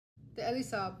The Elie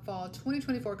Saab Fall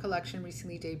 2024 collection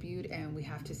recently debuted, and we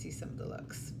have to see some of the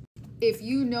looks. If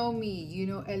you know me, you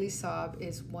know Elie Saab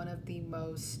is one of the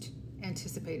most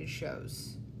anticipated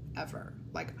shows ever.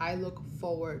 Like, I look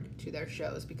forward to their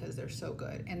shows because they're so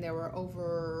good. And there were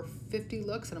over 50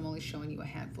 looks, and I'm only showing you a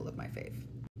handful of my fave.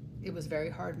 It was very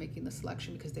hard making the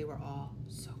selection because they were all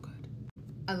so good.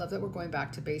 I love that we're going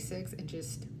back to basics and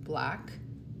just black.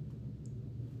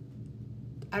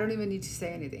 I don't even need to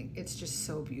say anything. It's just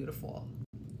so beautiful.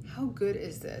 How good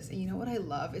is this? And you know what I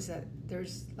love is that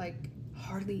there's like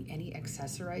hardly any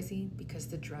accessorizing because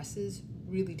the dresses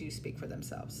really do speak for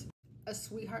themselves. A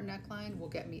sweetheart neckline will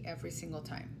get me every single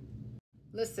time.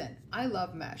 Listen, I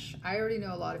love mesh. I already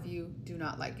know a lot of you do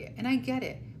not like it, and I get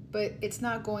it, but it's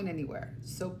not going anywhere.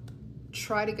 So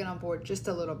try to get on board just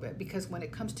a little bit, because when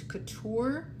it comes to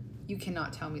couture, you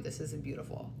cannot tell me this isn't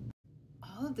beautiful.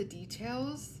 All of the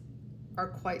details are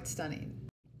quite stunning.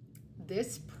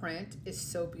 This print is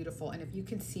so beautiful, and if you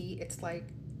can see, it's like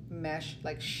mesh,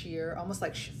 like sheer, almost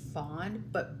like chiffon,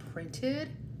 but printed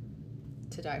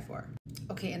to die for.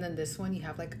 Okay, and then this one, you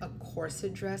have like a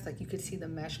corset dress, like you could see the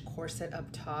mesh corset up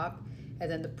top, and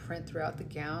then the print throughout the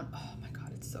gown. Oh my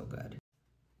God, it's so good.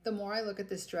 The more I look at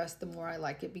this dress, the more I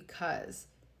like it, because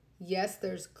yes,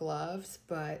 there's gloves,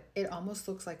 but it almost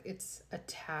looks like it's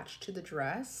attached to the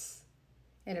dress.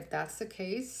 And if that's the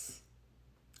case,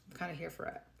 I'm kind of here for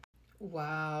it.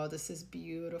 Wow, this is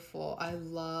beautiful. I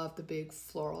love the big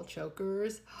floral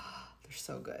chokers. They're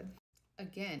so good.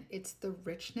 Again, it's the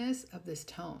richness of this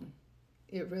tone.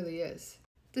 It really is.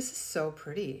 This is so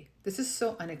pretty. This is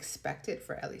so unexpected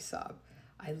for Elie Saab.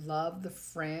 I love the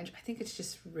fringe. I think it's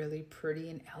just really pretty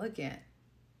and elegant.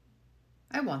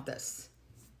 I want this.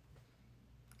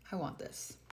 I want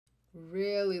this.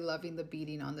 Really loving the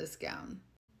beading on this gown.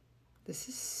 This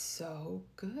is so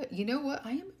good. You know what?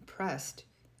 I am impressed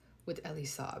with Elie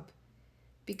Saab,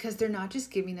 because they're not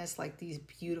just giving us like these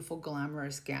beautiful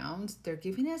glamorous gowns. They're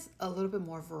giving us a little bit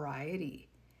more variety.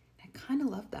 I kind of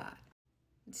love that.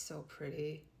 It's so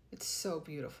pretty. It's so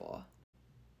beautiful.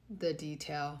 The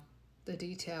detail.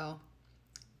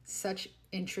 Such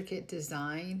intricate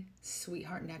design.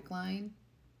 Sweetheart neckline.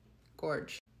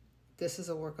 Gorge. This is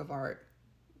a work of art.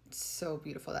 It's so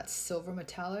beautiful. That silver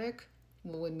metallic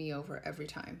will win me over every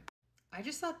time. I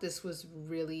just thought this was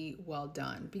really well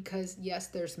done, because yes,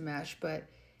 there's mesh, but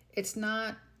it's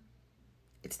not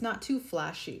too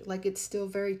flashy. Like, it's still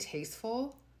very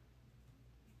tasteful.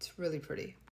 It's really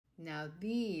pretty. Now,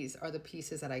 these are the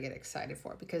pieces that I get excited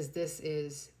for, because this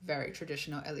is very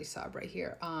traditional Elie Saab right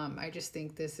here. I just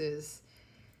think this is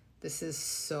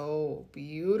so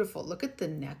beautiful. Look at the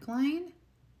neckline.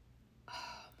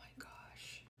 Oh my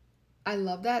gosh. I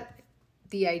love that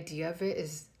the idea of it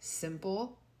is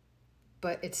simple,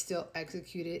 but it's still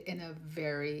executed in a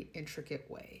very intricate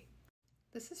way.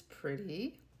 This is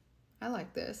pretty. I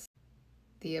like this.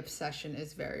 The obsession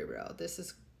is very real. This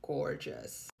is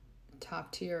gorgeous.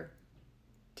 Top tier.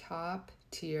 Top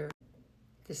tier.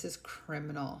 This is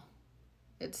criminal.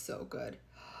 It's so good.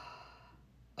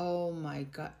 Oh my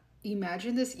God.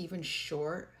 Imagine this even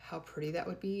short, how pretty that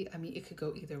would be. I mean, it could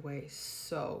go either way.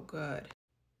 So good.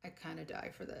 I kind of die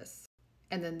for this.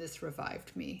 And then this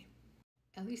revived me.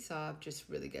 Elie Saab just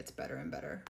really gets better and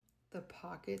better. The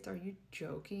pockets, are you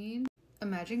joking?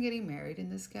 Imagine getting married in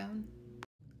this gown.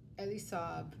 Elie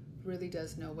Saab really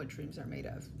does know what dreams are made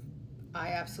of.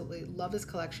 I absolutely love this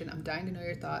collection. I'm dying to know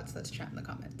your thoughts. Let's chat in the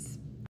comments.